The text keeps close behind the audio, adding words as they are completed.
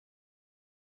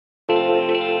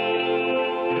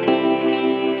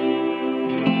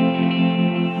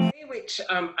which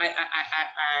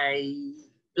I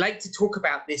like to talk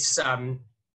about this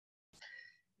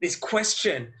this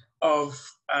question of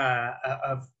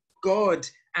God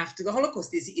after the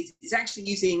Holocaust is actually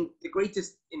using the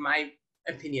greatest, in my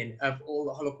opinion, of all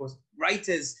the Holocaust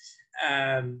writers,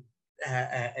 and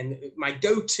my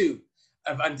go-to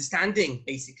of understanding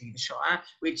basically the Shoah,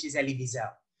 which is Elie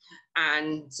Wiesel.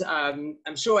 And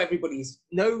I'm sure everybody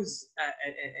knows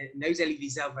Elie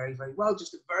Wiesel very, very well.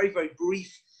 Just a very, very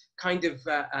brief kind of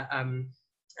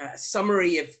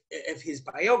summary of his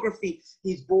biography.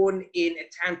 He's born in a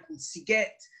town called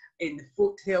Siget in the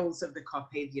foothills of the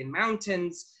Carpathian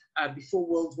Mountains. Before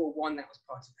World War I, that was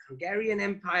part of the Hungarian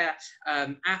Empire.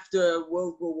 After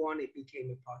World War I, it became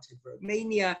a part of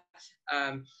Romania.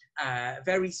 A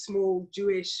very small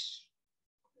Jewish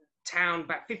town,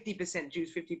 about 50%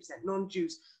 Jews, 50%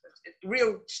 non-Jews,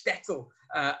 real shtetl,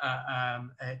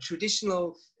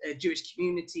 traditional Jewish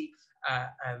community.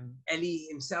 Elie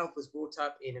himself was brought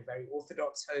up in a very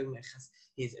Orthodox home.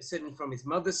 Certainly from his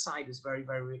mother's side, was very,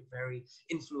 very, very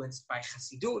influenced by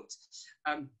Chassidut.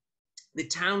 The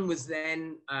town was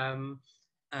then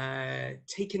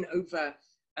taken over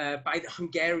by the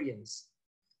Hungarians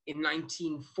in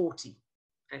 1940,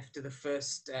 after the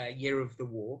first year of the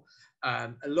war.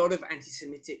 A lot of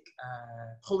anti-Semitic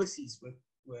policies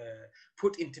were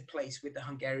put into place with the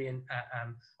Hungarian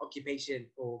occupation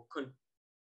or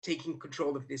taking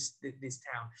control of this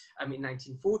town in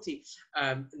 1940.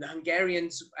 The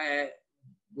Hungarians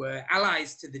were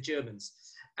allies to the Germans,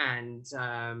 and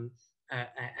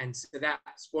so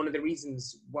that's one of the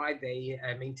reasons why they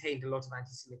maintained a lot of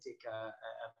anti-Semitic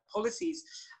policies.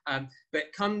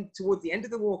 But come towards the end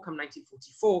of the war, come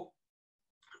 1944,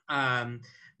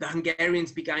 the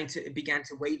Hungarians began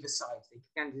to wave aside. They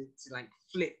began to like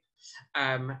flip,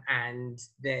 and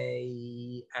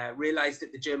they realized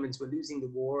that the Germans were losing the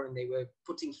war, and they were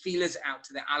putting feelers out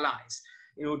to their allies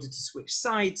in order to switch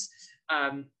sides.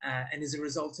 And as a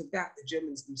result of that, the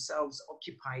Germans themselves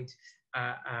occupied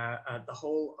the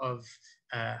whole of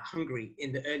Hungary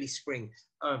in the early spring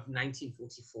of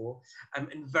 1944,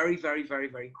 and very, very, very,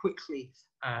 very quickly,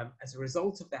 as a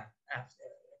result of that, a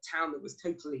town that was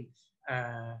totally,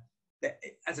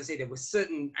 as I say, there were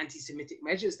certain anti-Semitic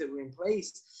measures that were in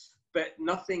place, but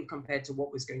nothing compared to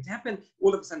what was going to happen.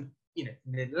 All of a sudden,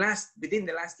 within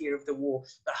the last year of the war,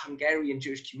 the Hungarian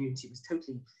Jewish community was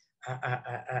totally,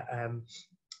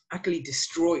 utterly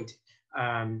destroyed.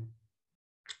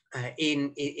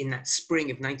 In that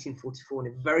spring of 1944,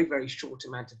 in a very, very short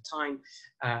amount of time,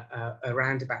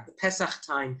 around about the Pesach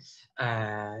time,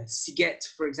 Siget,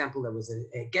 for example, there was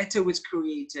a ghetto was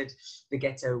created. The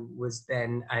ghetto was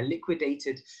then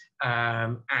liquidated,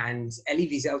 and Elie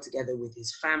Wiesel, together with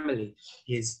his family,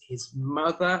 his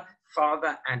mother,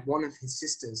 father, and one of his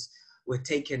sisters, were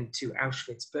taken to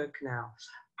Auschwitz-Birkenau.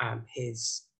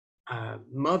 His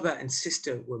mother and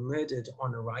sister were murdered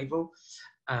on arrival.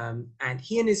 And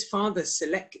he and his father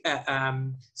survived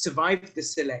the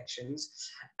selections,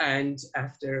 and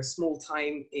after a small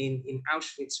time in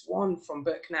Auschwitz I from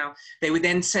Birkenau, they were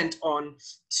then sent on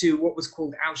to what was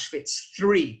called Auschwitz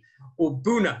III, or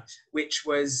Buna, which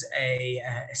was a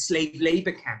slave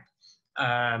labor camp,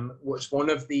 was one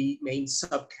of the main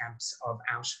sub-camps of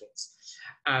Auschwitz.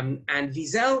 And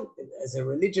Wiesel, as a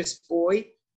religious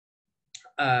boy,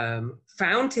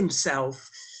 found himself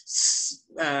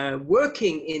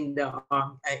working in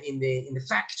the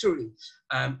factory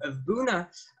of Buna,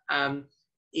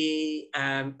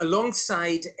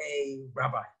 alongside a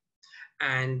rabbi.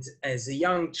 And as a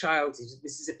young child,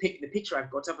 this is the picture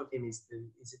I've got up of him is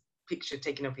a picture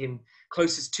taken of him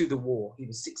closest to the war. He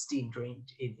was 16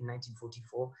 in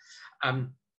 1944.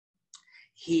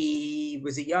 He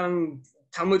was a young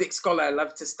Talmudic scholar,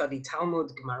 loved to study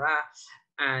Talmud, Gemara.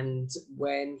 And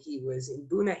when he was in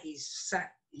Buna, he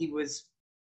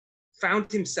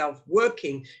found himself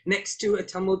working next to a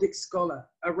Talmudic scholar,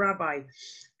 a rabbi,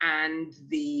 and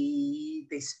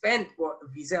they spent what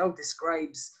Wiesel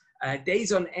describes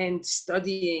days on end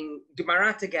studying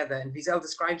Gemara together, and Wiesel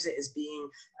describes it as being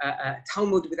a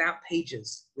Talmud without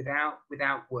pages, without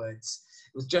words.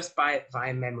 It was just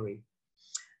via memory.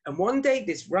 And one day,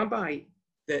 this rabbi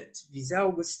that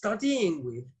Wiesel was studying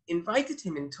with invited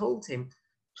him and told him,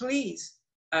 please,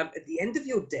 at the end of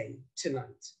your day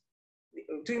tonight,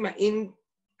 talking about in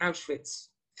Auschwitz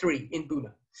III, in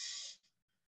Buna,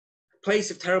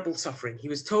 place of terrible suffering, he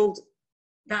was told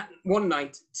that one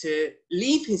night to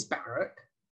leave his barrack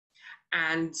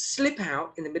and slip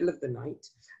out in the middle of the night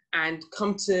and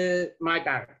come to my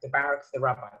barrack, the barrack of the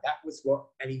rabbi. That was what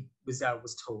Elie Wiesel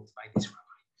was told by this rabbi.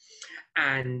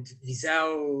 And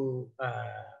Wiesel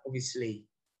obviously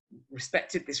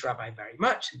respected this rabbi very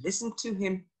much, listened to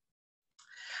him,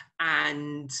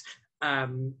 and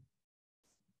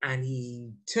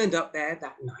he turned up there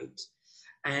that night,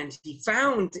 and he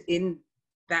found in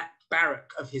that barrack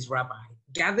of his rabbi,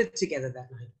 gathered together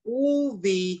that night, all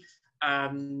the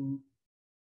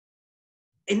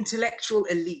intellectual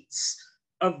elites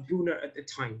of Buna at the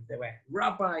time. There were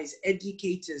rabbis,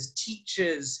 educators,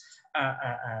 teachers,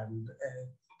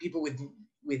 people with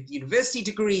university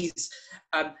degrees,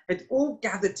 had all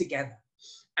gathered together.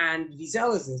 And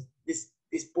Wiesel is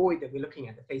this boy that we're looking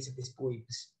at, the face of this boy,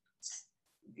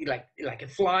 like a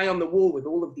fly on the wall with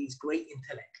all of these great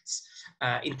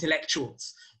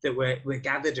intellectuals that were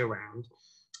gathered around.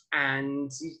 And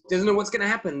he doesn't know what's going to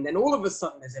happen. Then all of a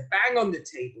sudden, there's a bang on the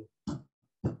table.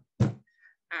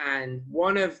 And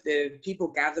one of the people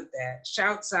gathered there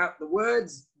shouts out the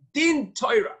words, Din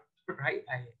Torah, right?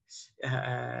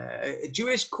 A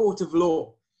Jewish court of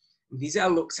law.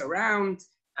 Wiesel looks around,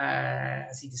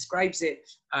 as he describes it,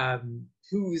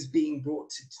 who's being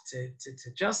brought to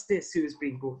justice, who's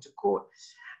being brought to court.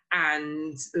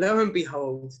 And lo and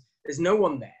behold, there's no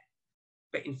one there.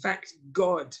 But in fact,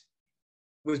 God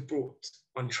was brought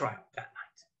on trial that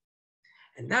night.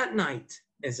 And that night,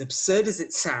 as absurd as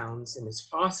it sounds and as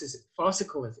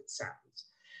farcical as it sounds,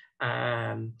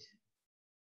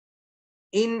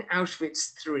 in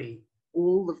Auschwitz III,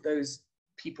 all of those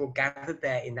people gathered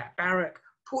there in that barrack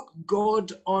put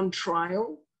God on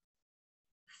trial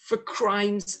for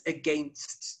crimes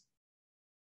against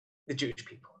the Jewish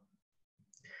people.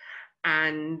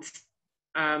 And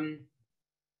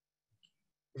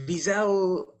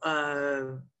Wiesel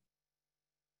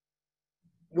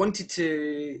wanted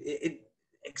to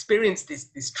experience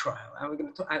this trial. And we're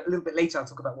going to talk a little bit later, I'll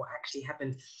talk about what actually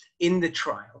happened in the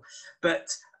trial.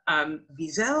 But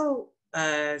Wiesel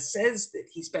says that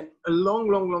he spent a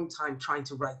long time trying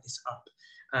to write this up.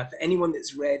 For anyone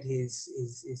that's read his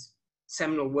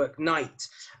seminal work, Night,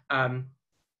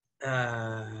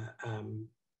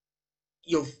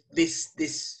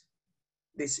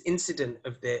 this incident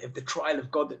of the trial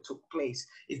of God that took place,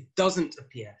 it doesn't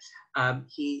appear. By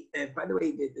the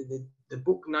way, the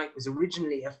book Night was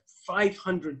originally a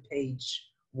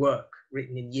 500-page work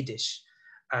written in Yiddish,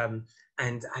 and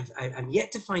I'm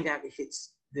yet to find out if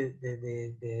it's the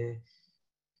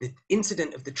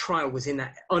incident of the trial was in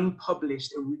that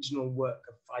unpublished original work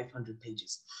of 500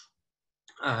 pages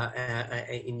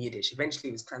in Yiddish. Eventually,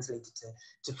 it was translated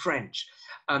to French.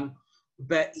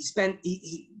 But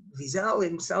Wiesel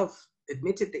himself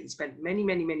admitted that he spent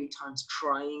many times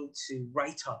trying to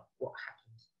write up what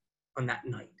happened on that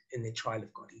night in the trial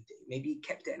of God. Maybe he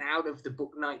kept it out of the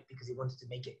book Night because he wanted to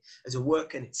make it as a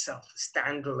work in itself, a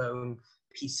standalone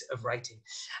piece of writing.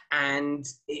 And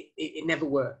it never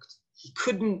worked. He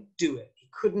couldn't do it. He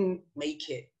couldn't make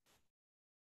it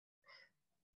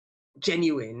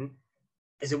genuine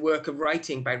as a work of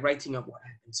writing by writing up what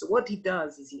happened. So what he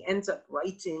does is he ends up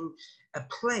writing a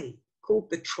play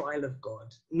called The Trial of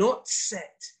God, not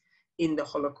set in the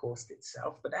Holocaust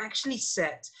itself, but actually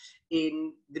set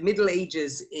in the Middle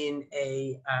Ages in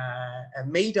a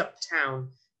made-up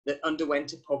town that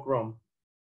underwent a pogrom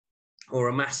or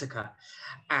a massacre,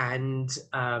 and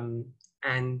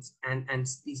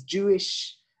these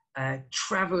Jewish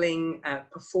traveling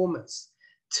performers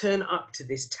turn up to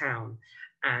this town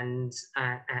and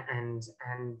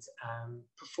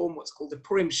perform what's called a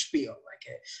Purim spiel, like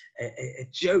a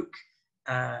joke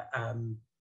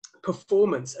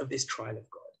performance of this trial of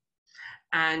God.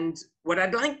 And what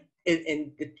I'd like,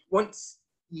 once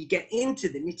you get into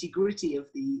the nitty-gritty of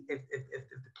the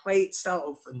play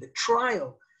itself and the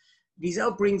trial,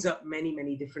 Wiesel brings up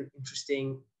many different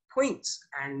interesting points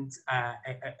and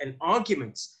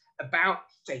arguments about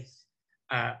faith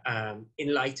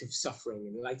in light of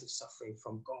suffering,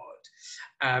 from God.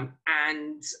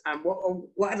 And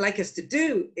what I'd like us to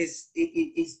do is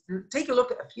take a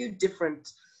look at a few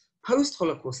different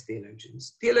post-Holocaust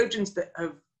theologians that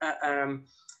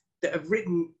have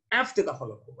written after the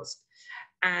Holocaust,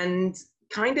 and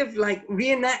kind of like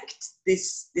reenact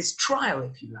this trial,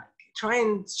 if you like. Try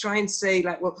and say,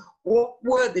 like, well, what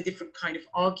were the different kind of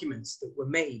arguments that were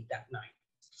made that night?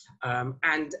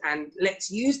 And let's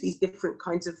use these different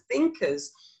kinds of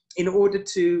thinkers in order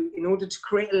to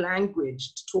create a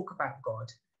language to talk about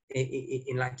God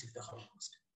in light of the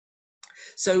Holocaust.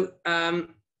 So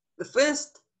the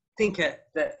first thinker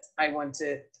that I want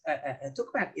to talk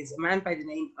about is a man by the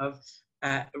name of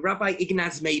Rabbi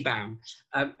Ignaz Maybaum.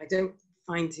 I don't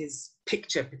find his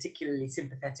picture particularly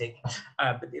sympathetic,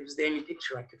 but it was the only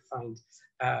picture I could find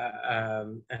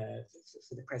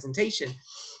for the presentation.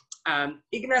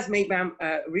 Ignaz Maybaum,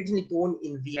 originally born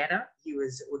in Vienna, he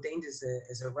was ordained as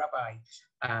a rabbi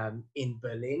in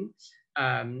Berlin,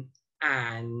 and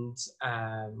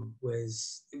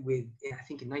was I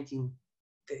think in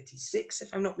 1936,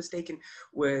 if I'm not mistaken,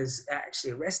 was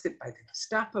actually arrested by the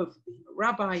Gestapo for being a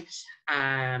rabbi,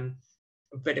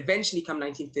 but eventually, come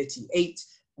 1938,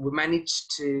 we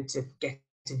managed to get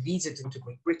a visa to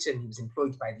Great Britain. He was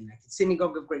employed by the United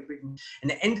Synagogue of Great Britain,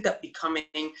 and it ended up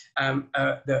becoming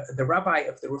the rabbi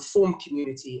of the Reform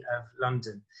community of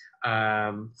London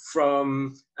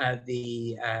from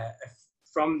the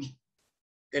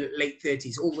late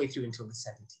 30s all the way through until the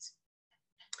 70s.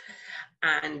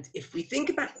 And if we think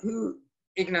about who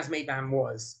Ignaz Maybaum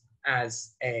was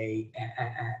as a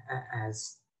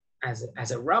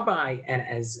rabbi and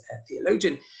as a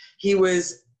theologian, he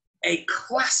was a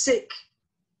classic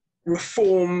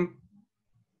Reform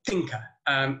thinker.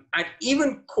 I'd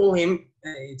even call him,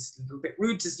 it's a little bit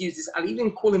rude to use this, I'll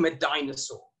even call him a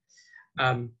dinosaur.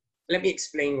 Let me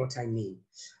explain what I mean.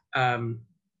 Out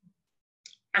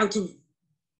of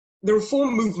the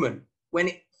Reform movement, when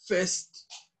it first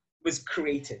was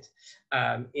created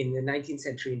in the 19th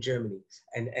century in Germany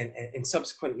and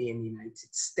subsequently in the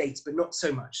United States, but not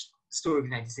so much the story of the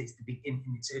United States in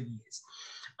its early years,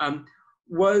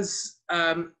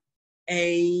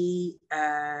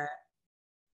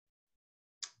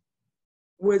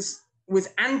 was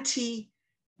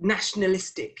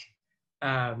anti-nationalistic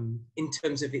in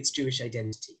terms of its Jewish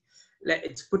identity.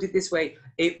 Let's put it this way: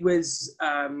 it was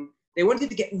they wanted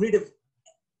to get rid of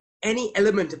any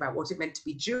element about what it meant to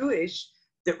be Jewish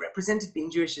that represented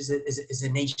being Jewish as a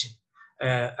nation.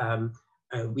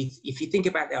 If you think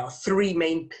about it, there are three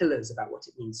main pillars about what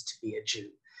it means to be a Jew.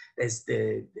 There's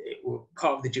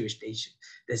part of the Jewish nation.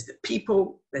 There's the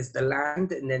people, there's the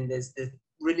land, and then there's the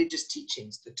religious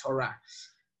teachings, the Torah.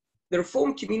 The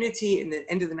Reform community in the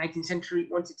end of the 19th century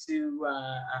wanted to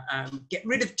get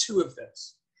rid of two of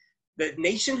those, the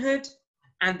nationhood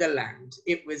and the land.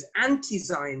 It was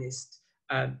anti-Zionist.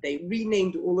 They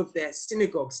renamed all of their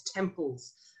synagogues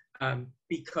temples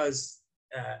because,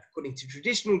 according to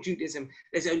traditional Judaism,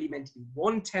 there's only meant to be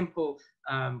one temple,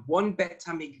 one Bet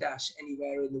HaMikdash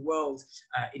anywhere in the world.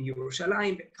 In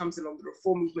Yerushalayim, it comes along the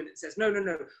Reform movement and says, no,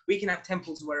 we can have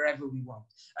temples wherever we want.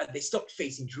 They stopped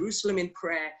facing Jerusalem in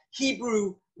prayer.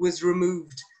 Hebrew was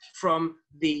removed from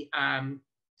the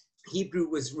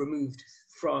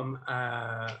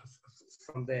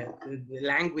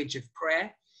language of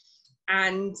prayer.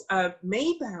 And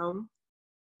Maybaum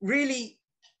really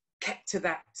kept to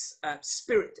that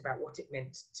spirit about what it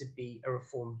meant to be a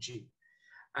Reformed Jew.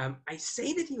 I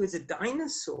say that he was a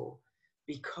dinosaur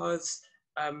because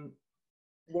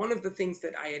one of the things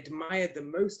that I admired the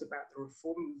most about the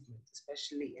Reform movement,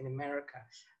 especially in America,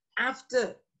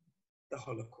 after the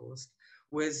Holocaust,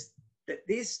 was that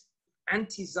this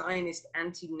anti-Zionist,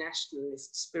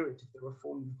 anti-nationalist spirit of the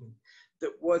Reform movement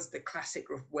that was the classic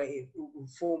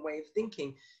Reform way of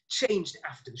thinking changed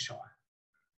after the Shoah.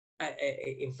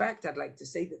 In fact, I'd like to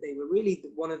say that they were really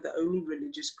one of the only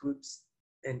religious groups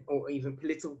or even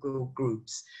political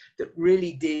groups that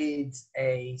really did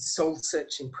a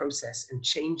soul-searching process and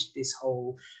changed this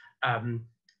whole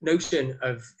notion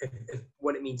of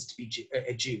what it means to be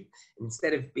a Jew.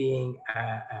 Instead of being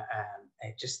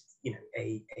just,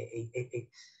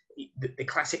 the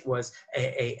classic was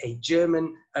a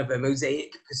German of a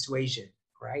Mosaic persuasion,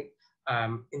 right?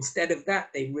 Instead of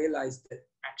that, they realized that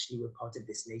actually we're part of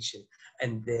this nation.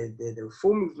 And the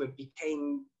Reform movement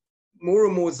became more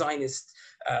and more Zionist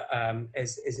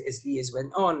as the years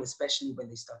went on, especially when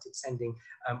they started sending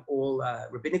all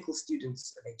rabbinical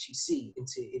students of HUC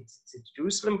into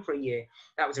Jerusalem for a year.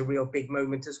 That was a real big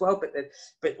moment as well.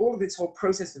 But all of this whole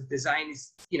process of the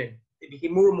Zionists, it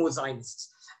became more and more Zionists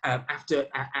after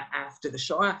the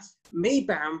Shoah.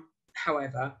 Maybaum,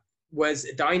 however, was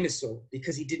a dinosaur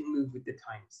because he didn't move with the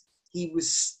times. He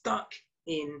was stuck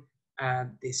in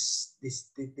this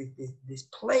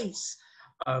place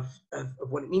of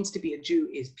what it means to be a Jew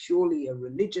is purely a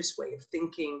religious way of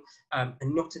thinking and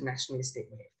not a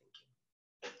nationalistic way of thinking.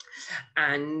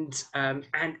 And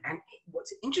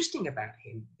what's interesting about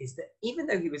him is that even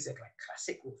though he was a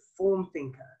classic Reform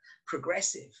thinker,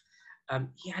 progressive,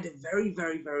 he had a very,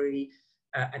 very, very,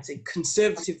 I'd say,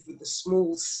 conservative with a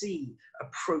small c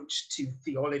approach to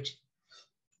theology.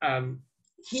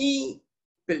 He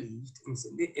believed,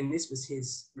 and this was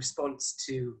his response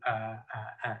to the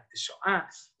Shoah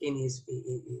in his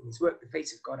work, The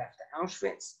Face of God After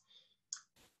Auschwitz.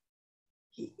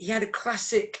 He had a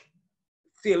classic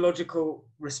theological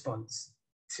response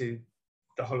to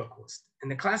the Holocaust.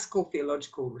 And the classical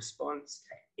theological response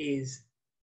is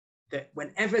that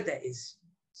whenever there is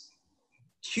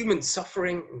human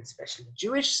suffering, and especially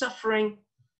Jewish suffering,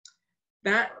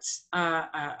 that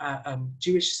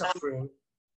Jewish suffering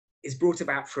is brought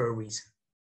about for a reason.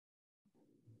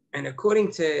 And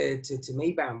according to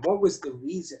Maybaum, what was the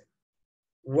reason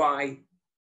why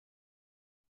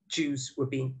Jews were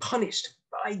being punished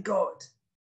by God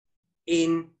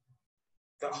in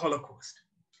the Holocaust?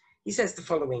 He says the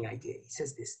following idea. He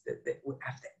says this, that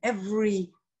after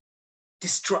every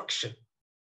destruction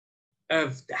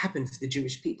that happened to the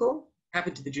Jewish people,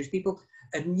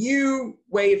 a new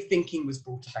way of thinking was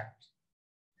brought about.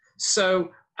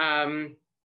 So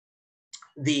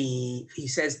he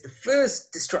says the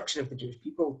first destruction of the Jewish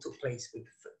people took place with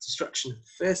the destruction of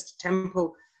the first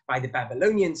temple by the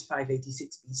Babylonians,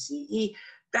 586 BCE.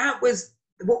 That was,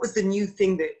 what was the new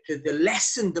thing, that the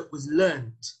lesson that was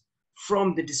learned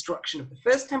from the destruction of the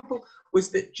first temple was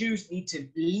that Jews need to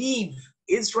leave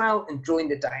Israel and join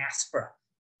the diaspora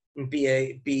and be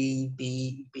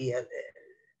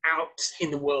out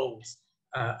in the world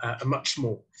much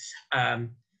more.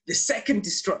 The second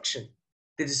destruction,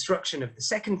 the destruction of the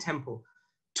second temple,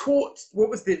 taught, what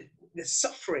was the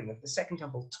suffering of the second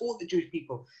temple, taught the Jewish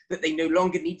people that they no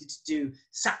longer needed to do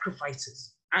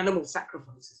sacrifices, animal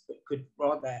sacrifices, but could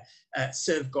rather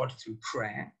serve God through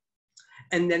prayer.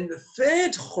 And then the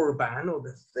third Khurban, or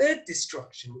the third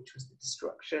destruction, which was the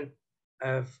destruction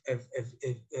of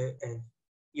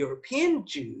European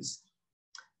Jews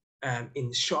in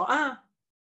the Shoah,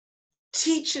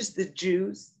 teaches the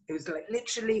Jews, it was like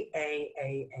literally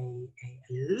a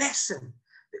lesson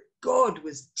that God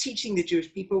was teaching the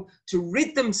Jewish people to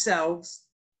rid themselves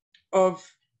of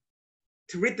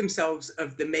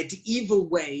the medieval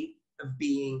way of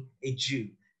being a Jew.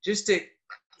 Just to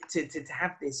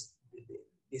have this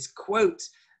quote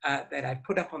that I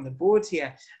put up on the board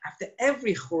here. After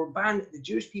every Khurban, the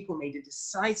Jewish people made a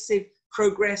decisive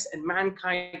progress, and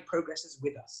mankind progresses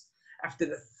with us. After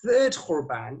the third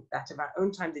Khurban, that of our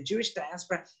own time, the Jewish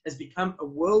diaspora has become a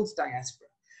world diaspora.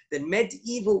 The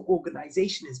medieval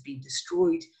organization has been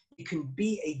destroyed. You can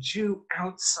be a Jew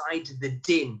outside the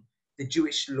din, the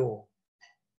Jewish law.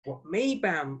 What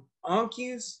Maybaum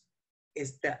argues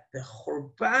is that the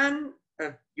Khurban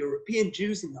of European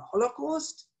Jews in the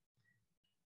Holocaust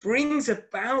brings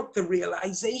about the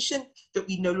realization that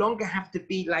we no longer have to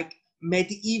be like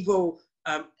medieval,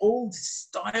 old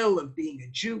style of being a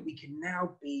Jew. We can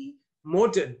now be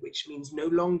modern, which means no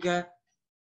longer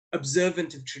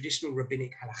observant of traditional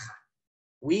rabbinic halakha,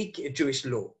 Jewish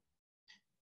law.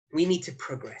 We need to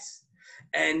progress.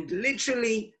 And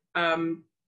literally,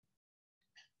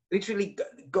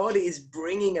 God is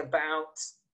bringing about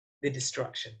the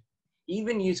destruction. He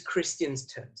even used Christians'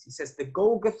 terms. He says, the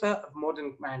Golgotha of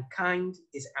modern mankind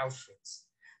is Auschwitz.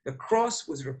 The cross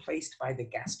was replaced by the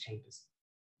gas chambers.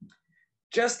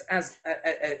 Just as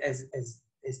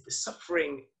the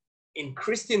suffering in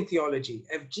Christian theology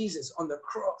of Jesus on the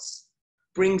cross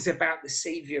brings about the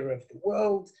savior of the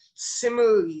world,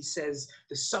 similarly, he says,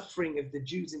 the suffering of the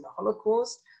Jews in the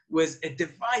Holocaust was a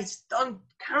device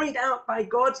carried out by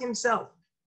God himself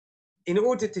in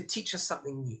order to teach us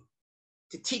something new,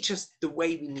 to teach us the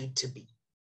way we need to be.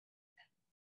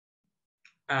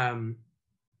 I'm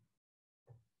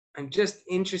just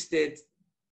interested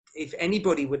if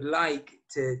anybody would like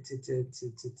to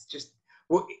just,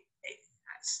 well,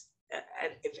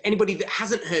 if anybody that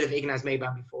hasn't heard of Ignaz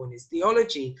Maybaum before and his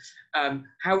theology,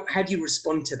 how do you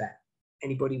respond to that?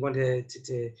 Anybody want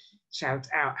to shout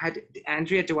out?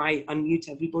 Andrea, do I unmute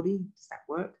everybody? Does that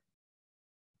work?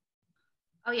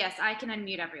 Oh yes, I can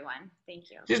unmute everyone. Thank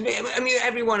you. Just unmute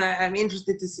everyone. I'm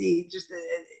interested to see just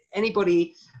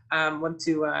anybody want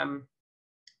to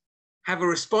have a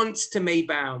response to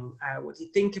Maybaum. What do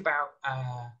you think about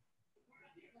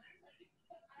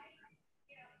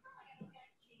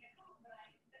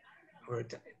or a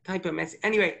type of message?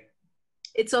 Anyway,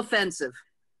 it's offensive.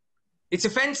 It's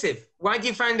offensive. Why do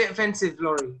you find it offensive,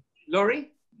 Laurie?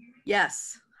 Laurie?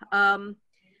 Yes,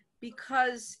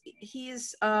 because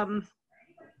he's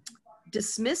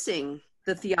dismissing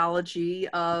the theology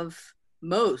of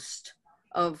most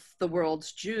of the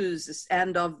world's Jews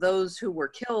and of those who were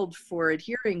killed for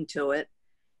adhering to it,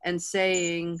 and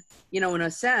saying, you know, in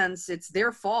a sense, it's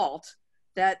their fault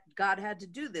that God had to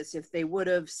do this. If they would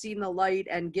have seen the light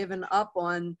and given up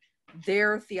on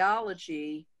their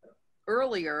theology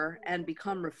earlier and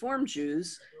become Reform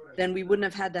Jews, then we wouldn't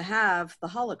have had to have the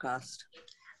Holocaust.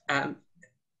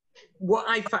 What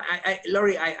I find,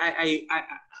 Laurie,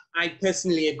 I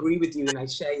personally agree with you and I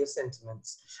share your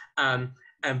sentiments.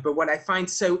 But what I find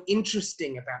so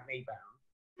interesting about Maybaum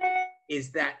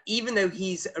is that even though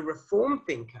he's a Reform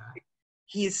thinker,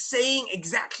 he is saying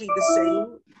exactly the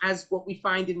same as what we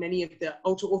find in many of the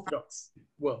ultra-Orthodox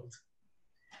world.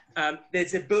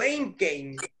 There's a blame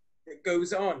game that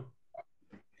goes on.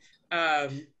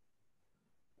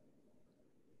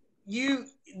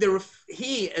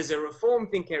 He, as a Reform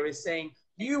thinker, is saying,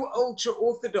 you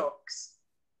ultra-Orthodox,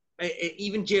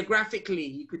 even geographically,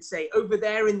 you could say, over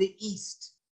there in the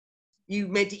East, you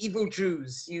medieval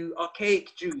Jews, you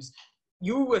archaic Jews,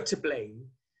 you were to blame.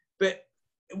 But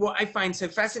what I find so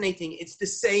fascinating, it's the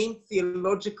same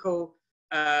theological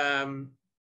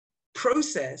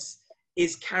process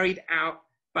is carried out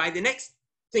by the next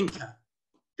thinker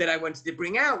that I wanted to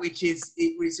bring out, which is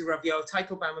Rav Yoel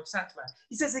Teitelbaum of Satmar.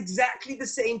 He says exactly the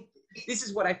same. This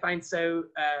is what I find so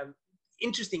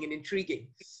interesting and intriguing.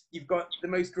 You've got the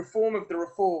most reform of the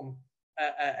reform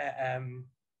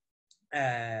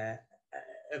of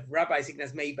rabbis,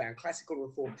 Ignaz Maybaum, classical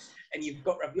reform, and you've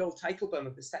got Rav Yoel Teitelbaum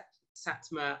of the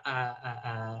Satmar,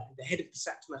 the head of the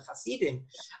Satmar Hasidim,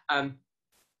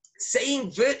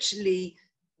 saying virtually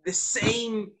the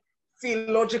same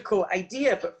theological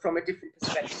idea, but from a different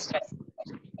perspective.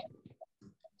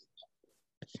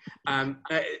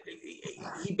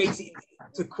 He basically,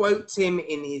 to quote him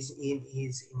in his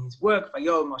work,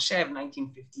 Vayol Moshe of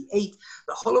 1958,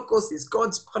 the Holocaust is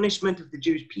God's punishment of the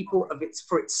Jewish people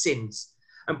for its sins,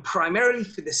 and primarily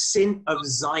for the sin of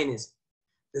Zionism.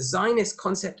 The Zionist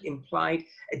concept implied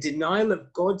a denial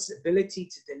of God's ability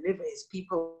to deliver his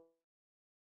people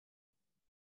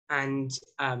and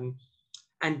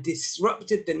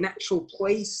disrupted the natural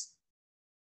place.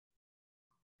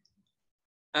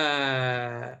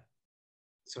 The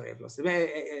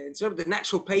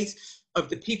natural place of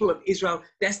the people of Israel,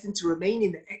 destined to remain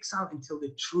in the exile until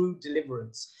the true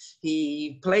deliverance.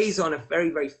 He plays on a very,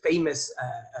 very famous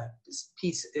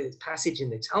passage in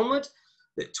the Talmud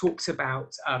that talks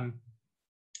about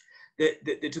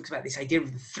this idea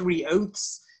of the three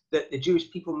oaths, that the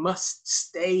Jewish people must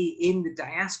stay in the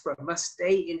diaspora, must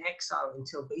stay in exile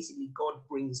until basically God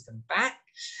brings them back.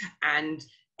 And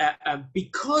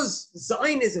because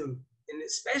Zionism, and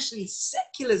especially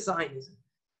secular Zionism,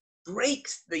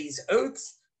 breaks these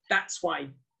oaths, that's why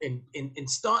and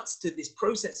starts to this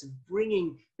process of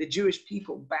bringing the Jewish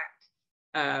people back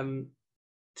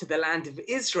to the land of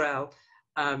Israel.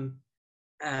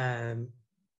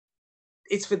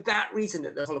 It's for that reason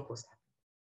that the Holocaust happened.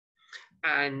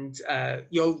 And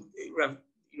Yoel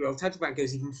Teitelbaum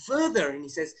goes even further, and he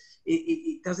says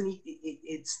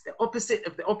it's the opposite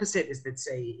of the opposite, as they'd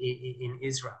say in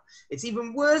Israel. It's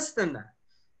even worse than that.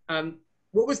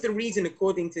 What was the reason,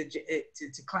 according to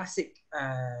classic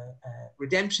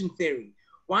redemption theory?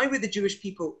 Why were the Jewish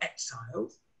people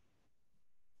exiled?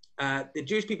 The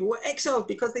Jewish people were exiled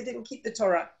because they didn't keep the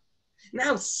Torah.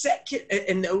 Now,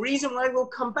 and the reason why we'll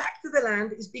come back to the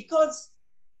land is because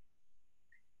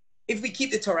if we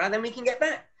keep the Torah, then we can get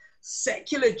back.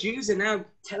 Secular Jews are now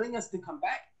telling us to come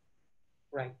back.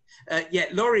 Right.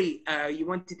 Laurie, you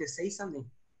wanted to say something.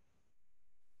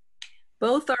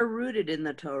 Both are rooted in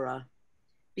the Torah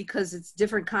because it's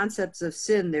different concepts of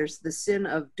sin. There's the sin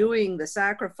of doing the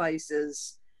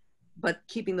sacrifices, but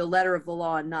keeping the letter of the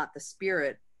law and not the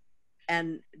spirit.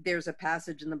 And there's a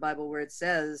passage in the Bible where it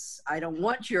says, I don't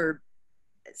want your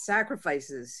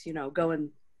sacrifices, go and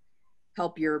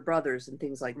help your brothers and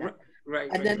things like that.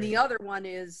 And then the other one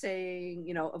is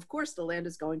saying, of course the land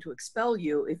is going to expel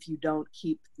you if you don't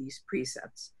keep these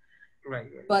precepts.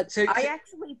 Right. But I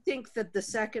actually think that the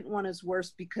second one is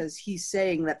worse because he's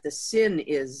saying that the sin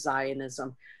is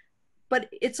Zionism. But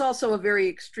it's also a very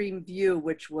extreme view,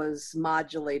 which was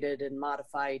modulated and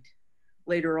modified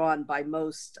later on by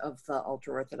most of the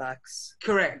ultra-Orthodox.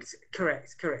 Correct.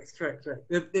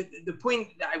 The point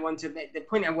I want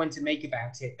to make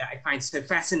about it, that I find so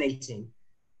fascinating,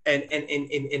 and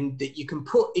that you can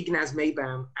put Ignaz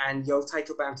Maybaum and Yoel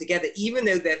Teitelbaum together, even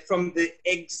though they're from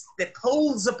they're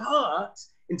poles apart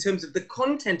in terms of the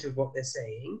content of what they're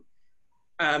saying.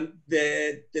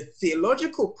 The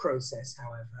theological process,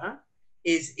 however,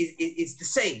 is the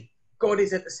same. God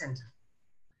is at the center.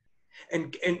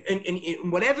 And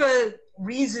whatever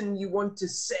reason you want to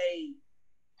say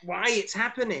why it's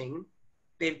happening,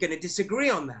 they're going to disagree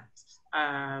on that.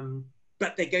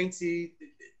 But they're going to.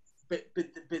 But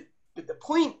the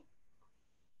point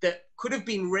that could have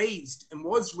been raised and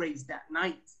was raised that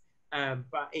night,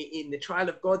 but in the trial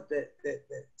of God that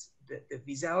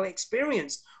Wiesel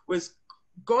experienced, was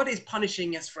God is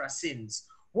punishing us for our sins.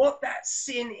 What that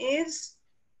sin is,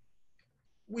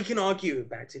 we can argue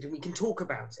about it and we can talk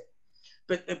about it.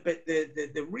 But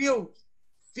the real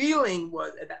feeling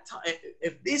was at that time,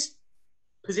 if this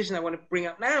position I want to bring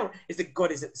up now, is that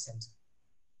God is at the center.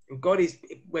 And God is,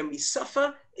 when we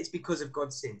suffer, it's because of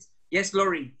God's sins. Yes,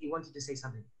 Laurie, you wanted to say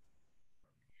something.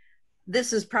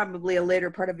 This is probably a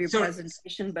later part of your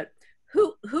presentation, but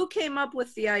who came up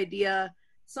with the idea?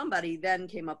 Somebody then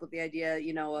came up with the idea,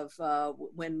 you know, of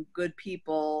when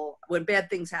bad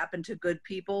things happen to good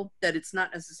people, that it's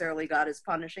not necessarily God is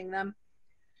punishing them.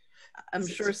 I'm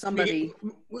sure somebody.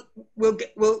 We'll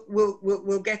get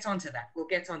onto that. We'll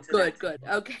get onto that. Good.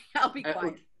 Okay, I'll be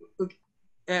quiet.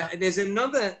 There's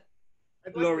another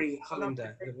Laurie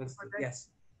Hollander. Yes.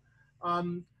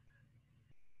 On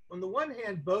the one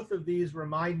hand, both of these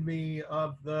remind me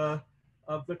of the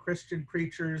Christian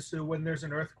preachers who, when there's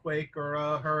an earthquake or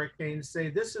a hurricane, say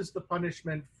this is the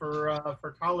punishment for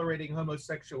tolerating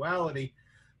homosexuality.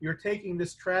 You're taking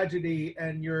this tragedy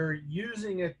and you're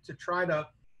using it to try to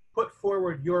put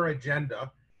forward your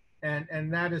agenda,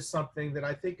 and that is something that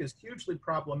I think is hugely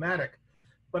problematic.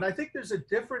 But I think there's a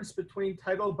difference between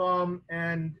Teitelbaum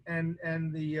and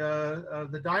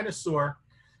the dinosaur,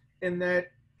 in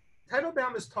that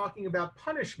Teitelbaum is talking about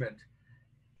punishment,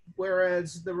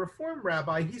 whereas the Reform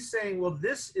rabbi, he's saying, well,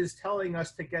 this is telling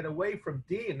us to get away from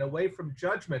din, away from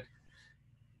judgment.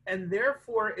 And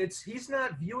therefore, he's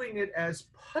not viewing it as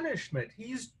punishment.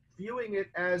 He's viewing it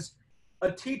as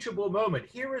a teachable moment.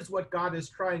 Here is what God is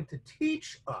trying to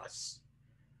teach us.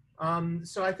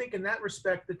 So I think in that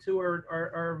respect, the two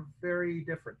are very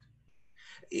different.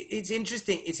 It's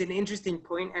interesting. It's an interesting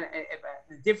point, and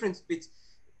the difference between,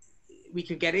 we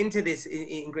could get into this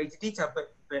in greater detail,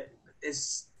 but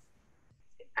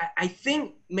I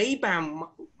think Maybaum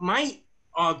might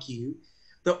argue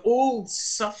that all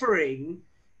suffering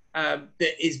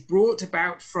that is brought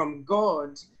about from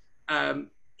God,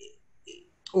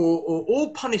 or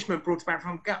all punishment brought about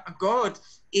from God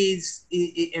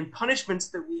and punishments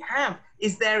that we have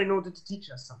is there in order to teach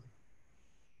us something.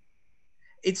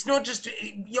 It's not just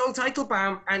Yoel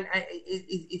Teitelbaum, and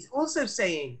it's also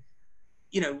saying,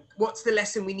 you know, what's the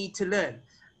lesson we need to learn?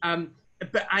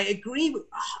 But I agree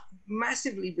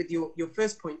massively with your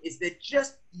first point, is they're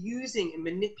just using and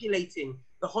manipulating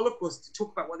the Holocaust to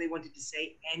talk about what they wanted to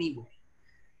say anyway.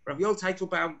 Rav Yoel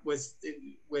Teitelbaum was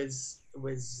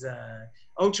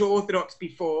ultra-Orthodox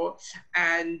before,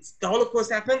 and the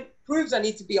Holocaust happened, proves I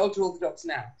need to be ultra-Orthodox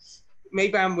now.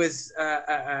 Maybaum was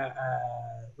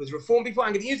Reformed before.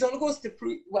 I'm going to use the Holocaust to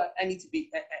prove what I need to be.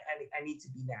 I need to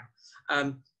be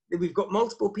now. We've got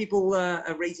multiple people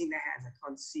raising their hands. I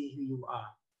can't see who you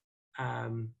are.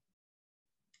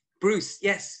 Bruce,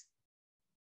 yes.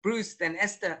 Bruce, then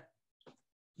Esther.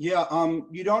 Yeah,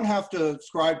 you don't have to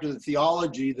ascribe to the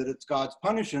theology that it's God's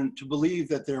punishment to believe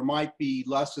that there might be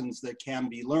lessons that can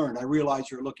be learned. I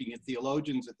realize you're looking at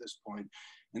theologians at this point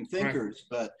and thinkers,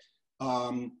 right,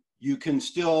 but you can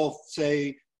still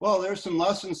say, well, there's some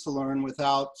lessons to learn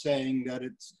without saying that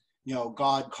it's, you know,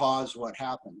 God caused what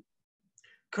happened.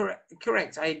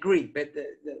 Correct. I agree. But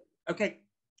okay,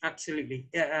 absolutely.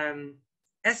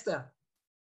 Esther,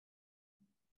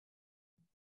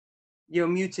 you're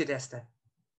muted, Esther.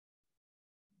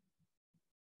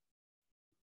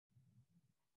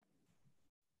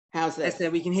 How's that? Esther,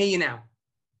 we can hear you now.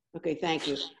 Okay, thank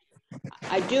you.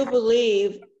 I do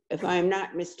believe, if I'm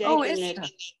not mistaken, Esther.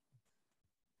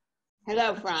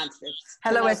 Hello, Francis.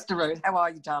 Hello, Esther Rose. How are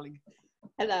you, darling?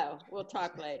 Hello. We'll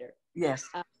talk later. Yes.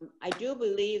 I do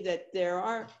believe that there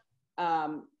are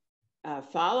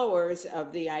followers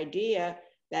of the idea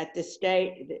that the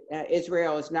state,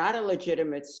 Israel is not a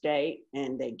legitimate state,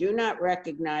 and they do not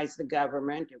recognize the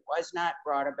government. It was not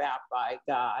brought about by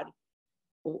God.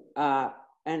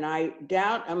 And I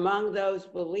doubt among those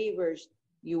believers,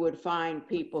 you would find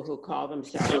people who call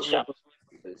themselves liberal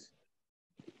Jews.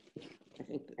 I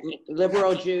think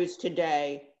liberal Jews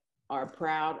today are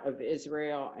proud of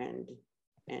Israel and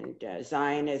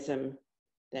Zionism.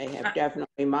 They have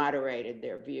definitely moderated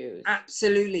their views.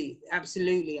 Absolutely. I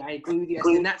agree with you.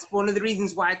 And that's one of the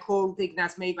reasons why I called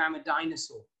Ignaz Maybaum a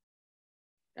dinosaur.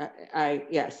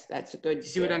 Yes, that's a good. You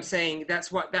see what I'm saying?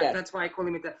 That's what that's why I call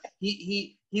him a.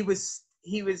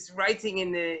 He was writing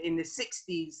in the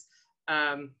 60s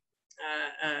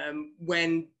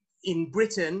when in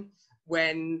Britain,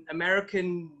 when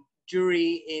American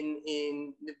Jewry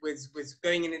was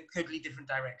going in a totally different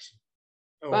direction.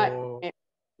 But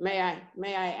may I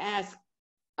ask,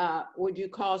 would you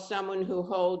call someone who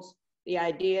holds the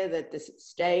idea that the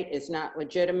state is not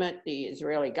legitimate, the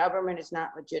Israeli government is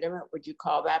not legitimate, would you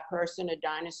call that person a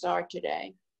dinosaur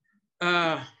today?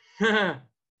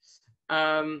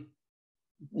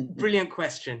 Brilliant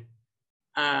question.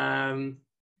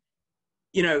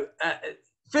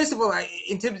 First of all,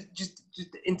 in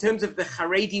terms of the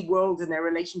Haredi world and their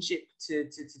relationship to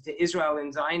Israel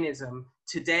and Zionism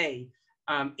today,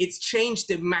 It's changed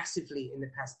massively in the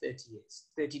past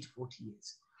 30 to 40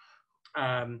 years.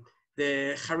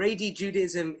 The Haredi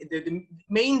Judaism, the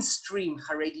mainstream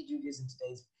Haredi Judaism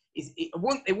today they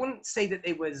wouldn't say that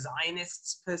they were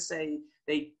Zionists per se.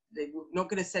 They were not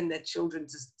going to send their children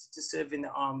to serve in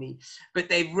the army, but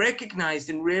they've recognized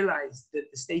and realized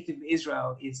that the state of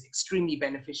Israel is extremely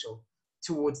beneficial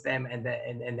towards them and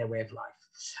their way of life.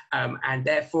 And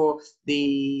therefore,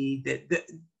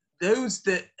 those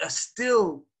that are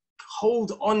still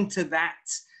hold on to that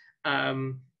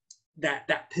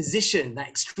position, that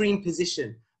extreme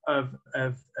position of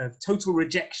total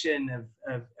rejection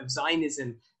of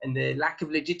Zionism and the lack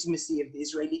of legitimacy of the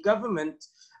Israeli government,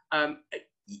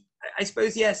 I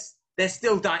suppose, yes, they're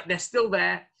still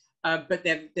there, but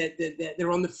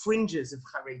they're on the fringes of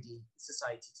Haredi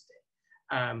society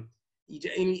today.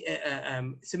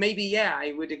 So maybe, yeah,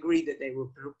 I would agree that they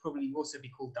will probably also be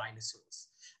called dinosaurs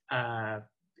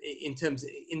in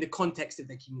the context of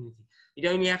their community.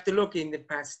 You'd only have to look in the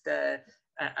past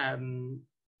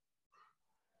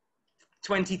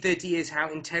 20, 30 years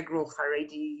how integral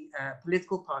Haredi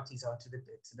political parties are to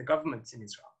the governments in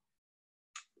Israel,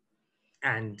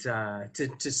 and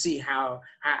to see how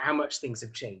much things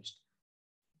have changed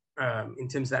in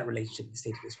terms of that relationship with the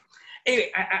state of Israel.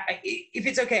 Anyway, if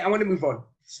it's okay, I want to move on.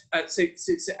 So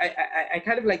I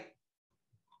kind of like,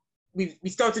 we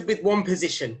started with one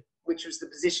position, which was the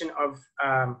position of,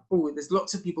 there's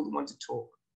lots of people that want to talk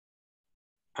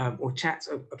or chat.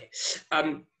 Oh, okay.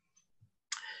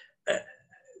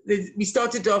 We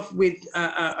started off with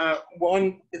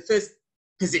the first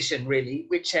position, really,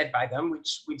 which shared by them,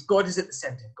 which God is at the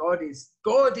center. God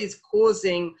is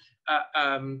causing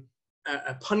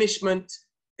a punishment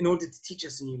in order to teach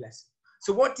us a new lesson.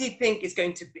 So what do you think is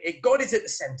going to be? God is at the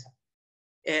center.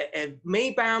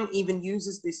 Maybaum even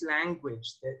uses this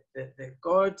language that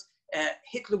God,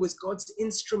 Hitler was God's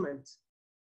instrument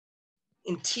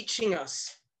in teaching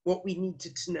us what we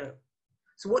needed to know.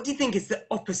 So what do you think is the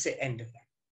opposite end of that?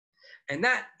 And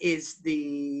that is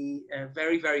the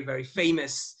very, very, very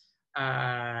famous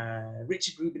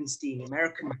Richard Rubinstein,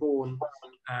 American-born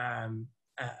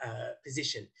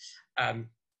position,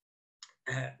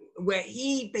 where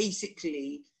he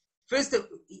basically, first,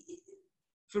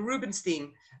 for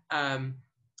Rubinstein,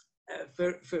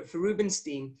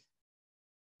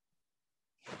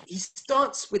 he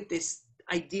starts with this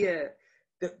idea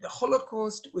that the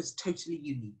Holocaust was totally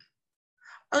unique.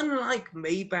 Unlike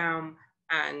Maybaum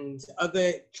and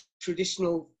other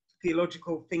traditional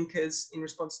theological thinkers in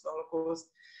response to the Holocaust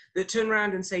that turn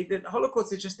around and say that the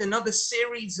Holocaust is just another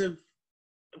series of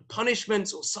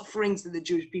punishments or sufferings that the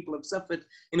Jewish people have suffered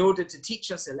in order to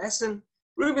teach us a lesson,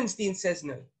 Rubinstein says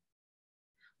no.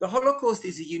 The Holocaust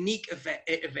is a unique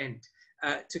event.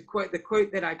 To quote the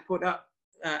quote that I put up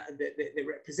that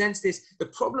represents this, the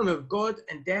problem of God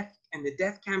and death and the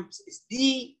death camps is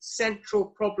the central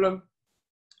problem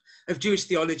of Jewish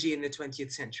theology in the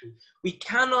 20th century. We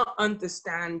cannot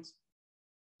understand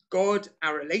God,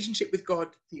 our relationship with God,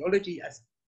 theology as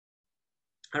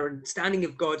our understanding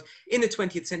of God in the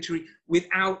 20th century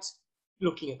without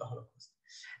looking at the Holocaust.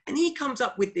 And he comes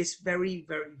up with this very,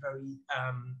 very, very,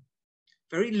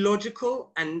 very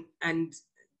logical and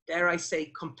dare I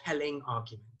say, compelling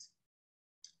argument.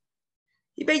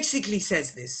 He basically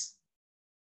says this: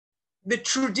 the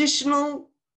traditional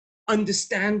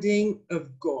understanding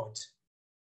of God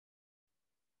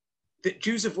that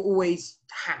Jews have always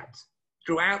had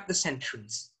throughout the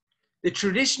centuries, the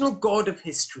traditional God of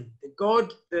history, the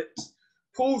God that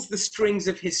pulls the strings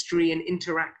of history and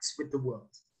interacts with the world,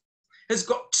 has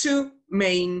got two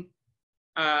main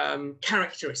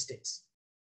characteristics.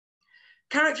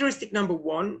 Characteristic number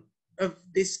one of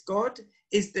this God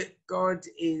is that God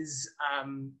is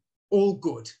all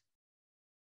good,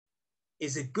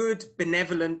 is a good,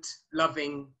 benevolent,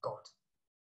 loving God.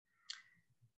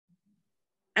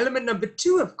 Element number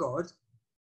two of God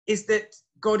is that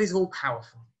God is all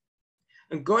powerful.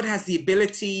 And God has the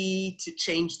ability to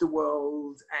change the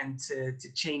world and to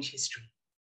change history.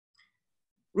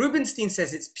 Rubinstein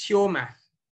says it's pure math.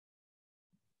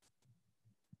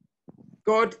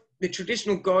 God, the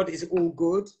traditional God, is all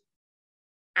good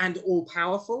and all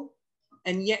powerful,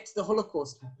 and yet the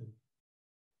Holocaust happened.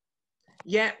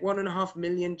 Yet 1.5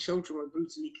 million children were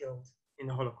brutally killed in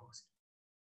the Holocaust.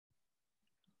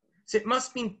 So it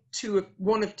must mean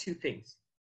one of two things.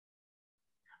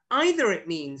 Either it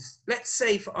means, let's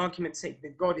say for argument's sake,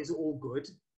 that God is all good,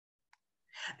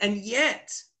 and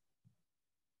yet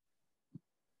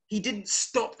he didn't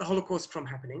stop the Holocaust from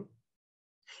happening.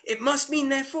 It must mean,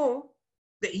 therefore,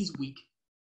 that he's weak,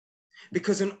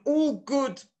 because an all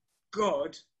good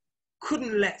God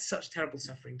couldn't let such terrible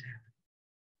suffering to happen.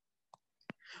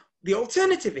 the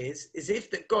alternative is if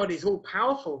that God is all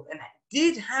powerful and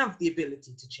did have the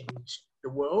ability to change the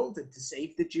world and to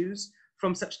save the Jews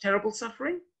from such terrible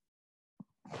suffering,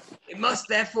 it must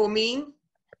therefore mean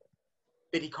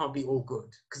that he can't be all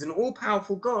good. Because an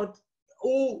all-powerful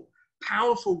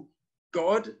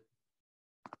God,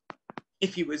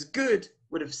 if he was good,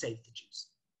 would have saved the Jews.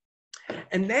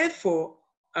 And therefore,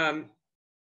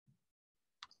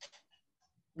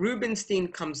 Rubinstein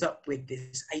comes up with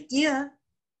this idea,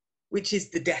 which is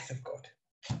the death of God,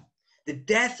 the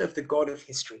death of the God of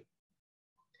history.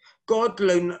 God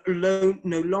no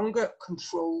longer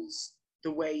controls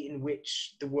the way in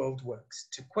which the world works.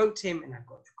 To quote him, and I've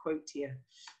got the quote here.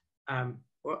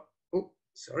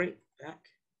 Back.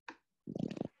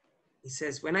 He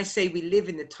says, when I say we live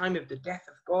in the time of the death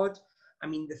of God, I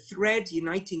mean the thread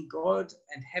uniting God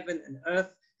and heaven and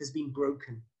earth has been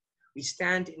broken. We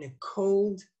stand in a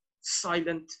cold,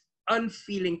 silent,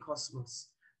 unfeeling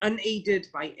cosmos, unaided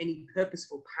by any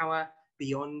purposeful power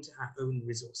beyond our own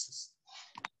resources.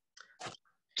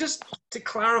 Just to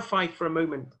clarify for a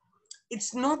moment,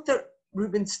 it's not that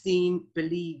Rubinstein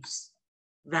believes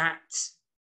that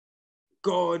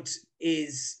God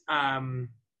is,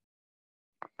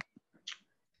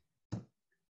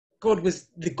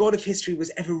 the God of history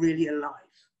was ever really alive,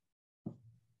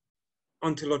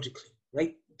 ontologically,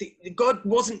 right? The God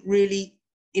wasn't really,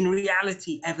 in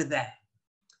reality, ever there.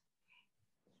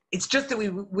 It's just that we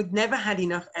would never had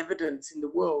enough evidence in the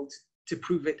world to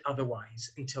prove it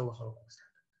otherwise until the Holocaust happened.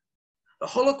 The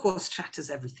Holocaust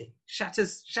shatters everything,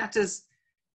 shatters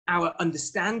our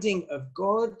understanding of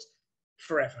God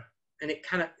forever, and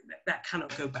that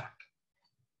cannot go back.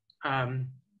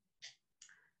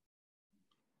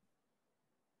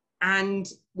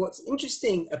 And what's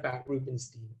interesting about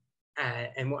Rubinstein,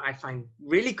 and what I find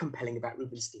really compelling about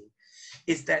Rubinstein,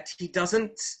 is that he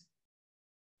doesn't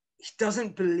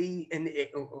believe in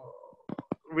it.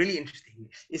 Really interesting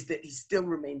is that he still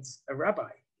remains a rabbi,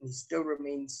 and he still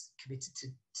remains committed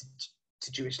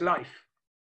to Jewish life,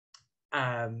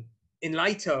 in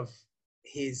light of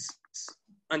his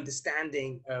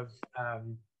understanding of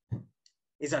the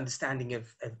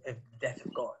death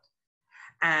of God.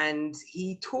 And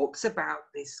he talks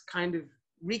about this kind of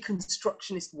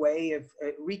reconstructionist way of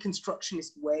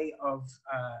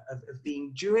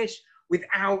being Jewish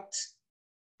without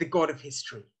the God of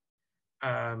history.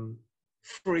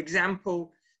 For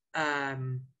example,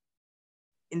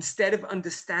 instead of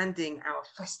understanding our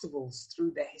festivals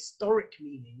through their historic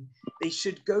meaning, they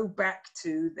should go back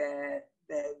to their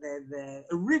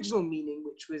original meaning,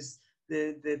 which was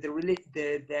their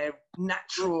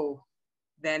natural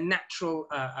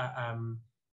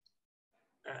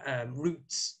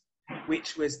roots,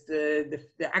 which was the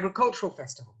agricultural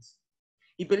festivals.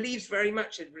 He believes very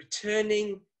much in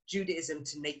returning Judaism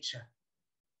to nature,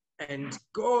 and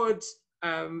God,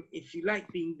 if you like,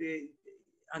 being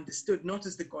understood not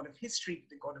as the God of history, but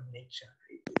the God of nature.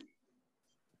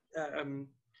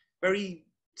 Very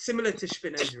similar to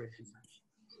Spinoza, if you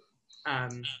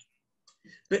like.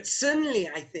 But certainly,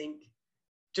 I think,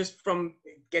 just from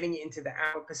getting it into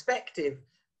our perspective,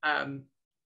 back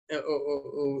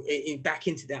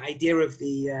into the idea of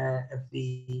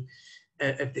the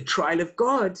trial of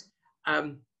God,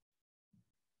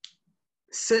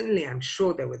 certainly I'm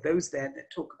sure there were those there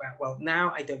that talk about, well,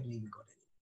 now I don't believe in God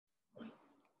anymore.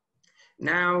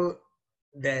 Now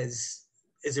there's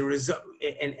a result,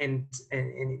 and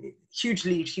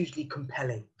hugely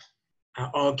compelling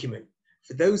argument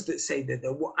for those that say that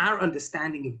our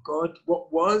understanding of God,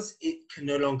 what was, it can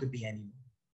no longer be anymore.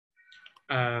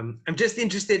 I'm just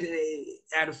interested,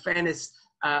 out of fairness,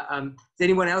 does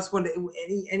anyone else want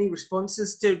any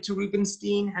responses to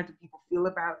Rubinstein? How do people feel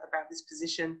about this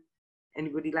position?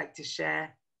 Anybody like to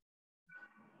share?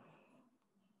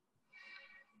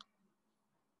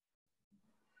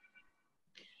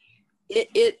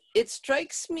 It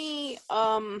strikes me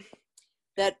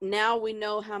that now we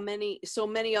know so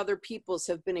many other peoples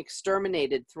have been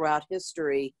exterminated throughout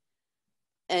history,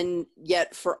 and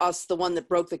yet for us, the one that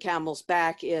broke the camel's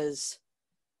back is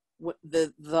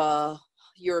the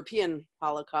European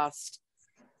Holocaust.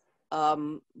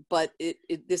 But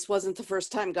this wasn't the first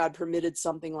time God permitted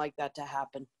something like that to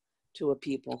happen to a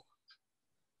people.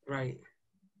 Right.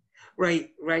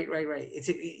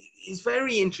 It's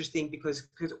very interesting because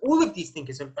all of these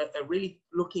thinkers are really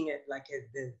looking at like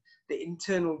the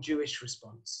internal Jewish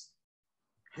response.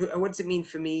 What does it mean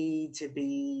for me to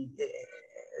be,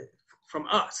 from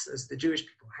us as the Jewish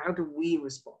people, how do we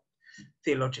respond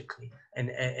theologically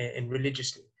and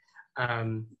religiously?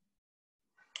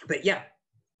 But yeah,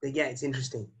 it's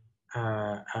interesting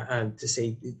to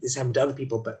say this happened to other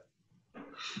people, but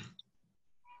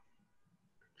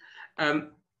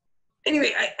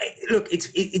Anyway, look,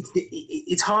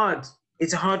 it's hard.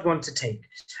 It's a hard one to take,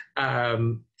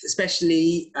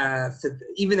 especially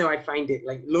even though I find it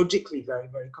like logically very,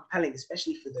 very compelling,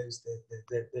 especially for those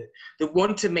that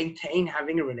want to maintain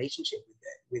having a relationship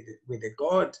with a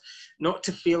God, not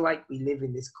to feel like we live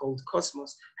in this cold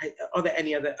cosmos. Are there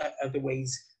any other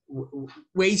ways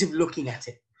of looking at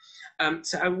it?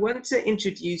 So I want to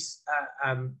introduce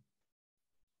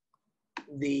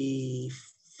the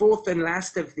fourth and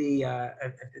last of the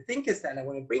thinkers that I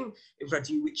want to bring in front of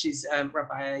you, which is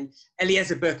Rabbi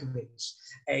Eliezer Berkovich,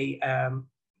 a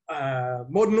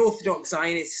modern Orthodox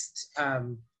Zionist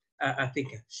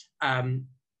thinker.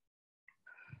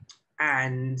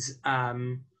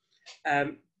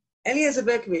 Eliezer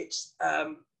Berkovich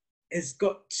has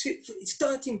got two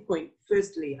starting point.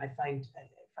 Firstly, I find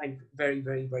very,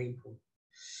 very, very important.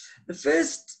 The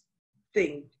first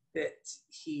thing that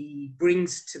he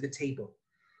brings to the table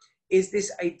is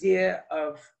this idea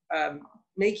of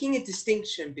making a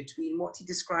distinction between what he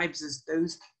describes as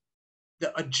those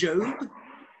that are Job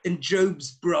and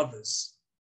Job's brothers.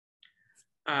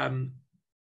 Job,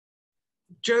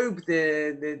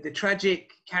 the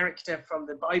tragic character from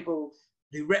the Bible,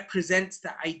 who represents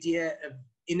the idea of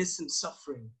innocent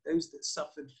suffering, those that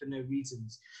suffered for no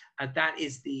reasons. That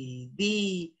is the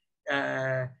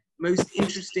most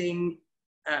interesting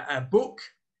book,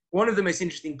 one of the most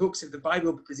interesting books of the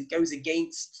Bible, because it goes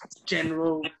against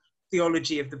general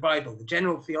theology of the Bible. The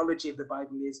general theology of the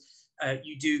Bible is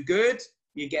you do good,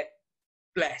 you get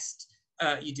blessed.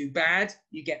 You do bad,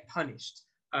 you get punished.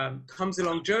 Comes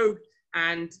along Job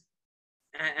and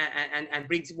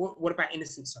brings, what about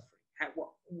innocent suffering?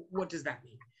 What does that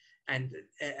mean? And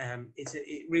it's a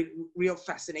real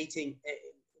fascinating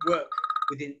work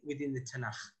within the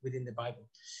Tanakh, within the Bible.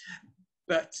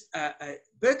 But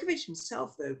Berkovich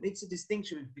himself, though, makes a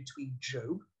distinction between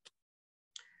Job,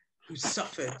 who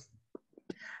suffered,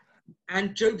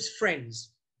 and Job's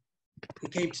friends who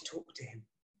came to talk to him.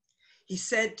 He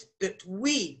said that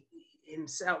we,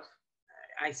 himself,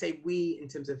 I say we in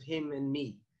terms of him and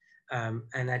me,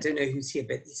 and I don't know who's here,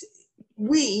 but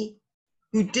we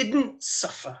who didn't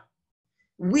suffer,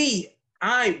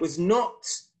 I was not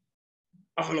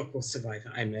a Holocaust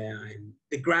survivor. I'm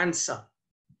the grandson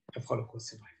of Holocaust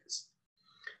survivors.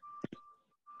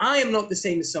 I am not the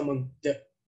same as someone that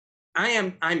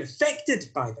I'm affected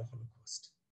by the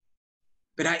Holocaust,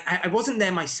 but I wasn't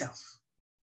there myself.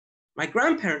 My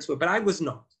grandparents were, but I was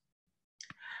not.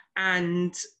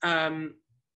 And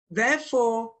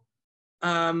therefore,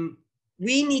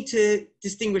 we need to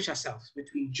distinguish ourselves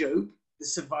between Job, the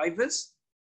survivors,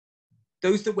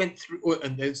 those that went through,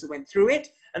 and those that went through it,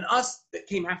 and us that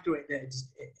came after it.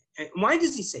 And why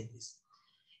does he say this?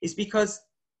 It's because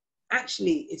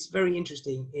actually it's very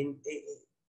interesting.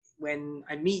 When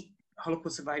I meet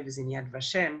Holocaust survivors in Yad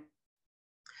Vashem,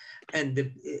 and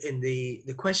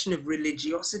the question of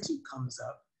religiosity comes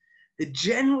up, the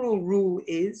general rule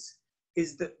is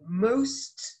that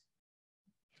most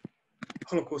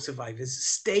Holocaust survivors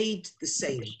stayed the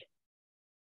same.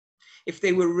 If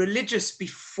they were religious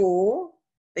before,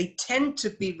 they tend to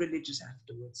be religious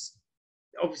afterwards.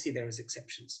 Obviously, there is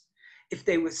exceptions. If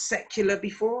they were secular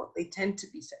before, they tend to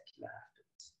be secular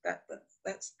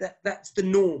afterwards. That's the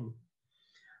norm.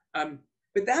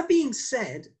 But that being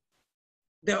said,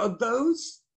 there are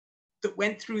those that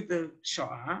went through the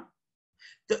Shoah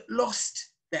that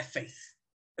lost their faith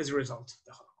as a result of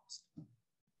the Holocaust.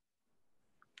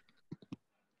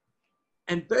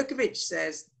 And Berkovich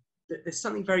says that there's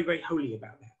something very, very holy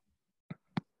about that.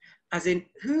 As in,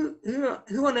 who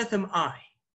on earth am I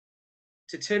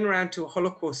to turn around to a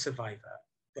Holocaust survivor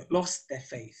that lost their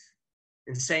faith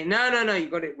and say, no, you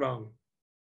got it wrong.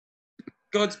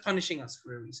 God's punishing us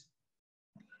for a reason.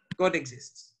 God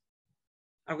exists.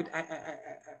 How could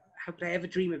I ever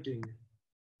dream of doing that?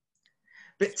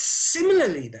 But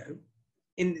similarly, though,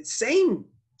 in the same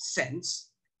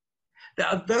sense, there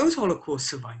are those Holocaust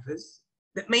survivors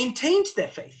that maintained their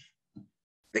faith,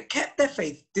 that kept their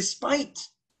faith despite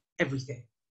everything.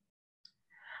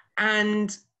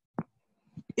 And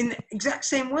in the exact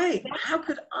same way, how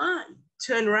could I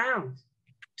turn around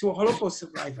to a Holocaust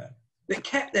survivor that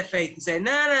kept their faith and say,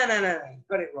 no,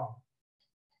 got it wrong?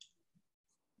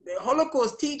 The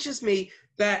Holocaust teaches me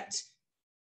that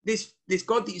this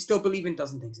God that you still believe in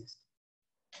doesn't exist.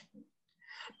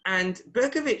 And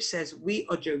Berkovich says we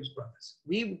are Job's brothers.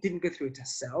 We didn't go through it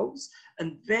ourselves,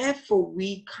 and therefore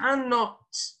we cannot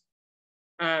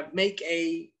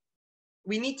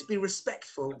we need to be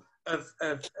respectful of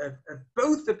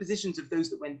both the positions of those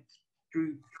that went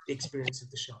through the experience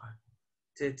of the Shoah.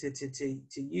 To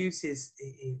use his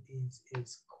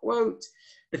quote,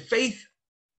 the faith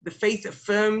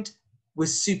affirmed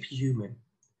was superhuman.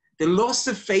 The loss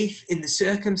of faith in the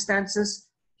circumstances,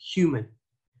 human.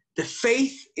 The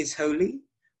faith is holy,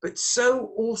 but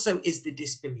so also is the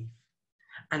disbelief.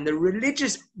 And the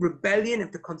religious rebellion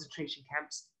of the concentration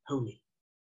camps, holy.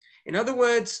 In other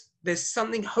words, there's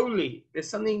something holy, there's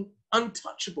something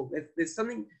untouchable, there's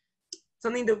something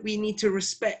that we need to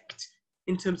respect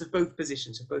in terms of both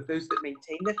positions, of both those that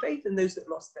maintain their faith and those that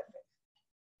lost their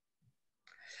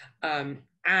faith.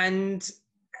 And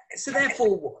so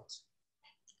therefore what?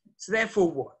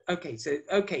 Okay,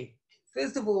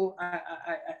 first of all,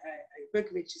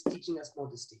 Berkovich is teaching us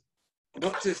modesty,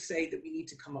 not to say that we need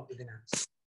to come up with an answer.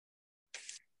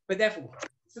 But therefore what?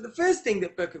 So the first thing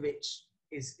that Berkovich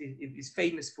is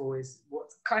famous for is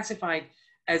what's classified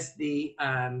as the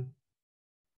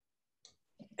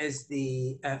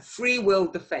free will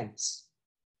defense.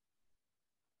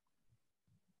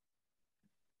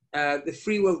 The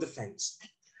free will defense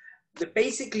that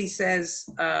basically says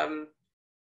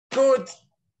God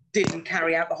didn't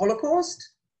carry out the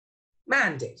Holocaust,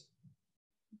 man did.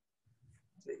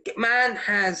 Man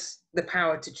has the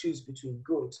power to choose between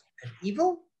good and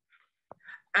evil.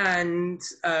 And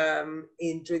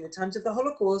during the times of the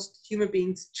Holocaust, human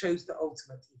beings chose the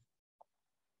ultimate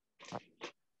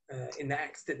evil in the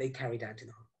acts that they carried out in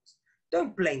the Holocaust.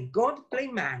 Don't blame God,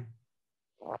 blame man.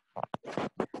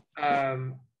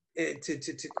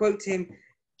 To quote him,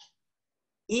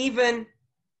 even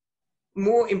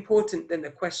more important than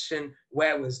the question,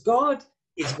 where was God,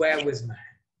 is where was man,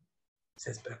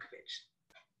 says Berkovich.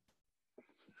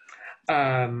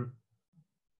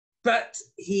 But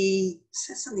he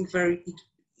says something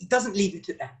he doesn't leave it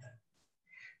at that though,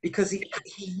 because he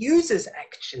uses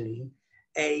actually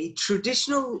a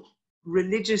traditional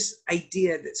religious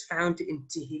idea that's found in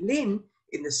Tehillim,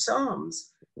 in the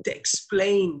Psalms, to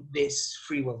explain this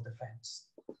free will defense.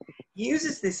 He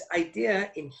uses this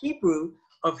idea in Hebrew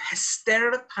of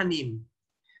hester panim,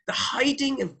 the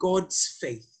hiding of God's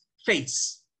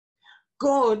face.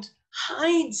 God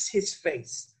hides his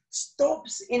face,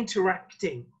 stops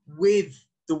interacting with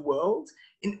the world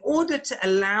in order to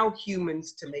allow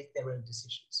humans to make their own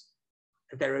decisions,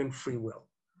 their own free will.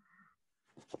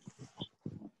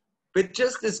 But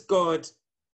just as God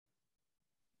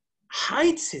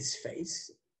hides his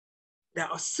face, there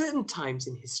are certain times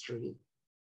in history,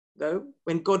 though,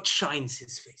 when God shines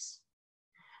his face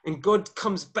and God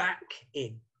comes back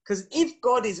in. Because if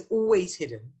God is always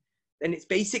hidden, then it's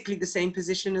basically the same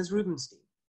position as Rubenstein.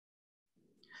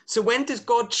 So when does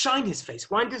God shine his face?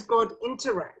 When does God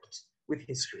interact with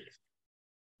history?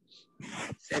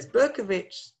 Says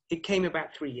Berkovich, it came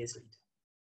about 3 years later.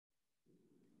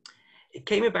 It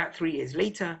came about 3 years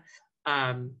later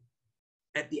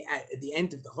at the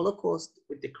end of the Holocaust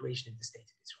with the creation of the State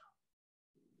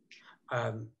of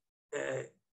Israel.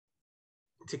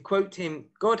 To quote him,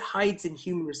 God hides in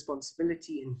human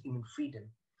responsibility and human freedom,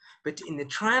 but in the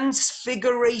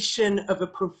transfiguration of a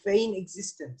profane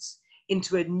existence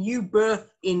into a new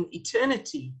birth in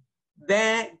eternity,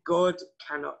 there God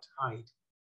cannot hide.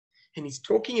 And he's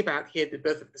talking about here the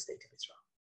birth of the State of Israel.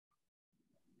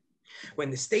 When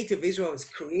the State of Israel was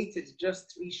created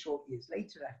just 3 short years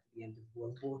later after the end of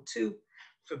World War II,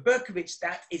 for Berkovich,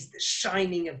 that is the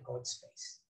shining of God's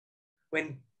face.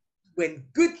 When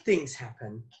good things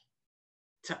happen,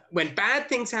 when bad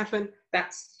things happen,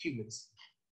 that's humans.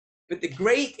 But the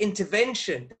great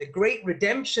intervention, the great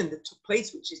redemption that took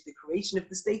place, which is the creation of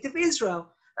the State of Israel,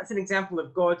 that's an example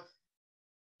of God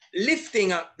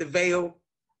lifting up the veil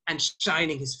and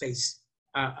shining his face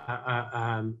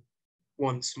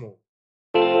once more.